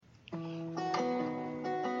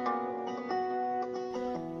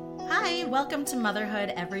Hi, welcome to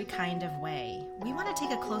Motherhood Every Kind of Way. We want to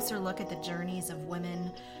take a closer look at the journeys of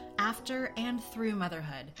women after and through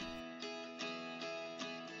motherhood.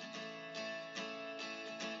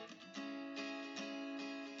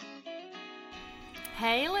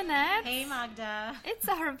 Hey, Lynette. Hey, Magda. It's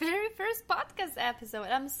our very first podcast episode.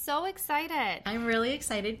 I'm so excited. I'm really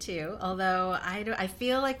excited too, although I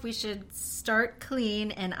feel like we should start clean,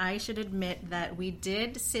 and I should admit that we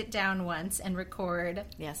did sit down once and record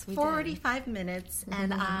 45 minutes,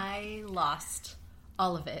 and I lost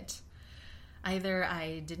all of it. Either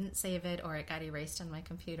I didn't save it or it got erased on my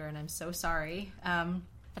computer, and I'm so sorry.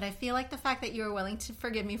 But I feel like the fact that you were willing to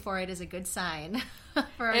forgive me for it is a good sign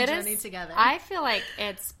for our journey together. I feel like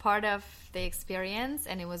it's part of the experience,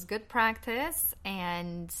 and it was good practice.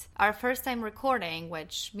 And our first time recording,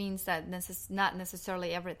 which means that not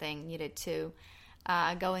necessarily everything needed to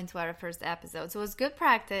go into our first episode. So it was good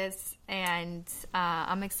practice, and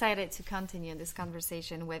I'm excited to continue this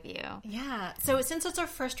conversation with you. Yeah. So since it's our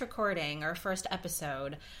first recording, our first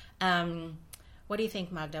episode, what do you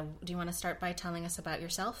think, Magda? Do you want to start by telling us about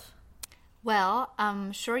yourself? Well,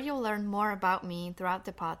 I'm sure you'll learn more about me throughout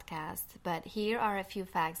the podcast, but here are a few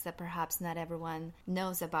facts that perhaps not everyone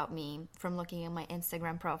knows about me from looking at my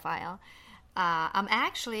Instagram profile. I'm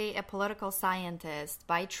actually a political scientist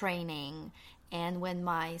by training, and when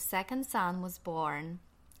my second son was born,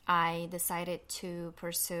 I decided to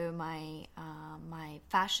pursue my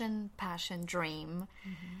fashion passion dream.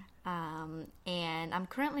 And I'm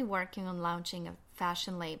currently working on launching a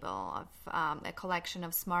fashion label of a collection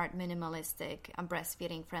of smart, minimalistic,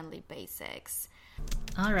 breastfeeding-friendly basics.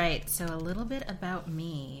 All right, so a little bit about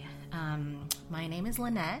me. My name is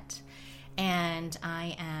Lynette, and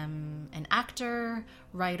I am an actor,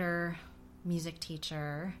 writer, music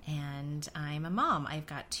teacher, and I'm a mom. I've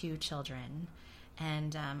got 2 children,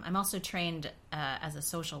 and I'm also trained as a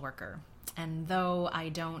social worker. And though I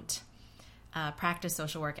don't practice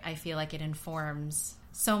social work, I feel like it informs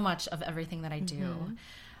so much of everything that I do.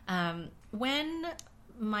 When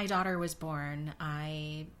my daughter was born,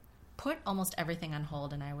 I put almost everything on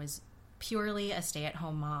hold, and I was purely a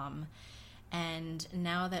stay-at-home mom. And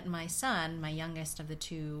now that my son, my youngest of the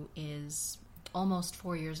 2, is almost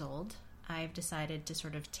 4 years old, I've decided to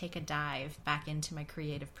sort of take a dive back into my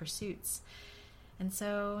creative pursuits. And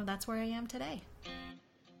so that's where I am today.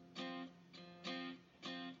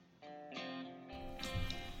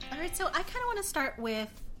 All right, so I kind of want to start with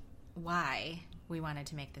why we wanted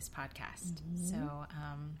to make this podcast. So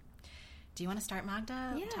do you want to start,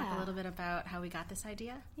 Magda? Yeah. Talk a little bit about how we got this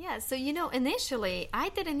idea? Yeah, so initially I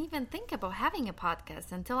didn't even think about having a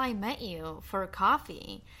podcast until I met you for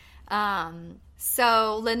coffee.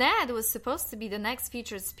 So Lynette was supposed to be the next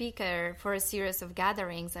featured speaker for a series of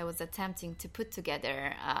gatherings I was attempting to put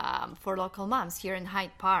together for local moms here in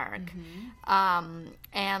Hyde Park.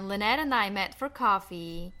 And Lynette and I met for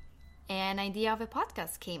coffee, and an idea of a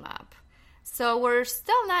podcast came up. So we're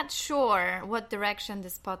still not sure what direction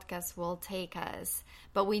this podcast will take us,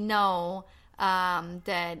 but we know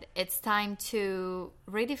that it's time to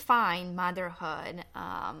redefine motherhood,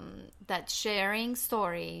 that sharing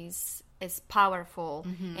stories is powerful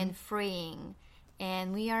and freeing,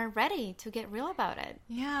 and we are ready to get real about it.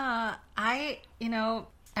 Yeah, I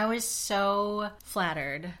was so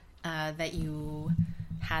flattered that you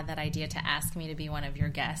had that idea to ask me to be one of your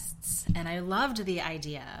guests, and I loved the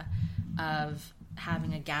idea of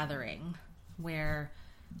having a gathering where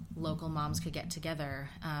local moms could get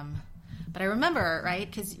together. But I remember, right,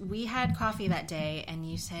 because we had coffee that day, and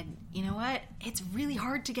you said, you know what, it's really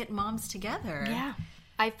hard to get moms together. Yeah.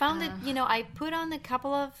 I found that, I put on a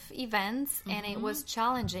couple of events, and it was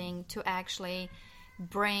challenging to actually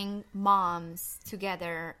bring moms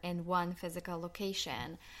together in one physical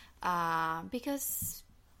location because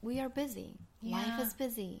we are busy. Yeah. Life is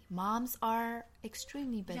busy. Moms are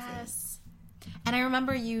extremely busy. Yes. And I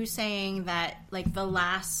remember you saying that, like, the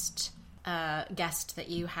last guest that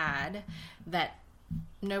you had, that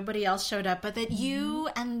nobody else showed up, but that you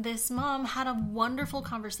and this mom had a wonderful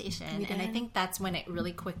conversation. And I think that's when it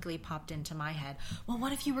really quickly popped into my head. Well,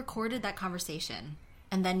 what if you recorded that conversation,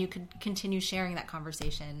 and then you could continue sharing that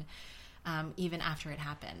conversation even after it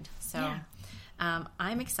happened? So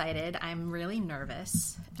I'm excited. I'm really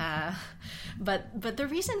nervous. But the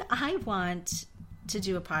reason I want to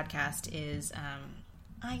do a podcast is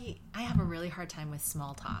I have a really hard time with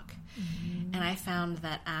small talk. And I found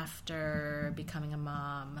that after becoming a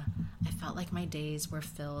mom, I felt like my days were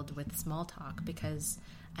filled with small talk because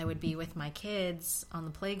I would be with my kids on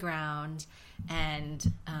the playground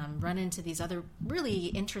and run into these other really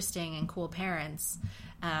interesting and cool parents.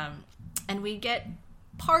 And we'd get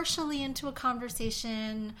partially into a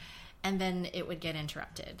conversation, and then it would get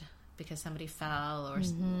interrupted because somebody fell or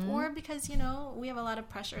because, we have a lot of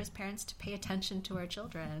pressure as parents to pay attention to our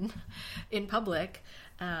children in public.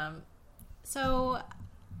 So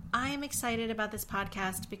I'm excited about this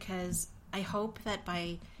podcast because I hope that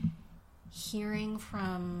by hearing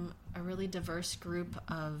from a really diverse group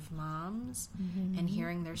of moms and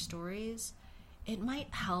hearing their stories, it might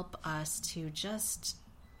help us to just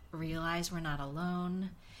realize we're not alone.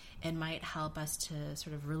 It might help us to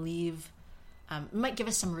sort of relieve, it might give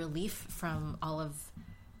us some relief from all of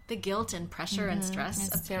the guilt and pressure and stress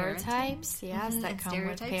and of stereotypes, parenting. yes, that And come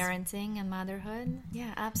stereotypes. with parenting and motherhood.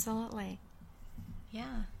 Yeah, absolutely. Yeah.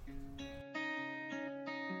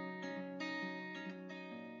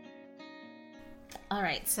 All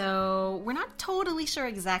right, so we're not totally sure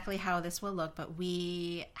exactly how this will look, but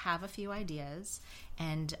we have a few ideas,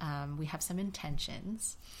 and we have some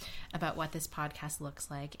intentions about what this podcast looks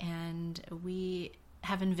like, and we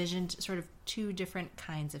have envisioned sort of two different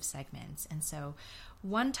kinds of segments. And so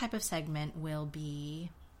one type of segment will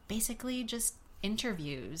be basically just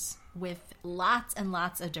interviews with lots and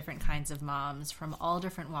lots of different kinds of moms from all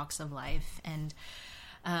different walks of life. And,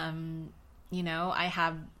 I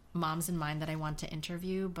have moms in mind that I want to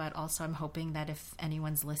interview, but also I'm hoping that if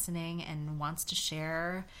anyone's listening and wants to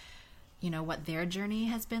share, what their journey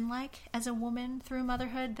has been like as a woman through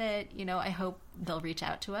motherhood, that, I hope they'll reach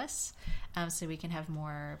out to us so we can have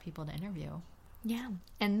more people to interview. Yeah,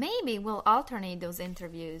 and maybe we'll alternate those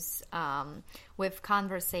interviews with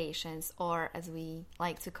conversations, or as we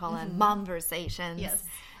like to call them, momversations. Yes.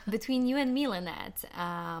 Between you and me, Lynette.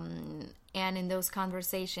 And in those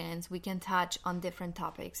conversations, we can touch on different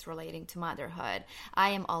topics relating to motherhood.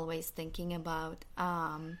 I am always thinking about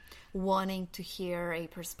wanting to hear a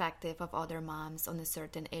perspective of other moms on a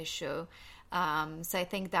certain issue. So I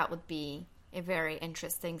think that would be a very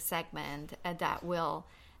interesting segment that will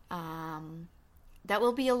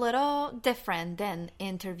be a little different than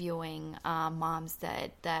interviewing moms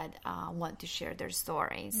that want to share their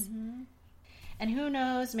stories. Mm-hmm. And who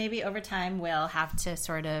knows, maybe over time we'll have to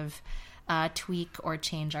sort of tweak or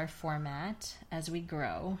change our format as we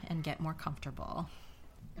grow and get more comfortable.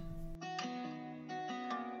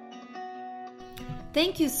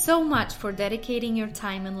 Thank you so much for dedicating your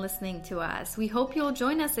time and listening to us. We hope you'll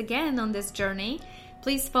join us again on this journey.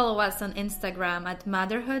 Please follow us on Instagram at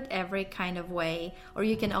motherhoodeverykindofway, or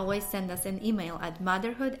you can always send us an email at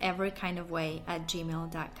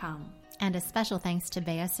motherhoodeverykindofway@gmail.com. And a special thanks to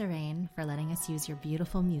Bea Serene for letting us use your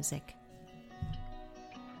beautiful music.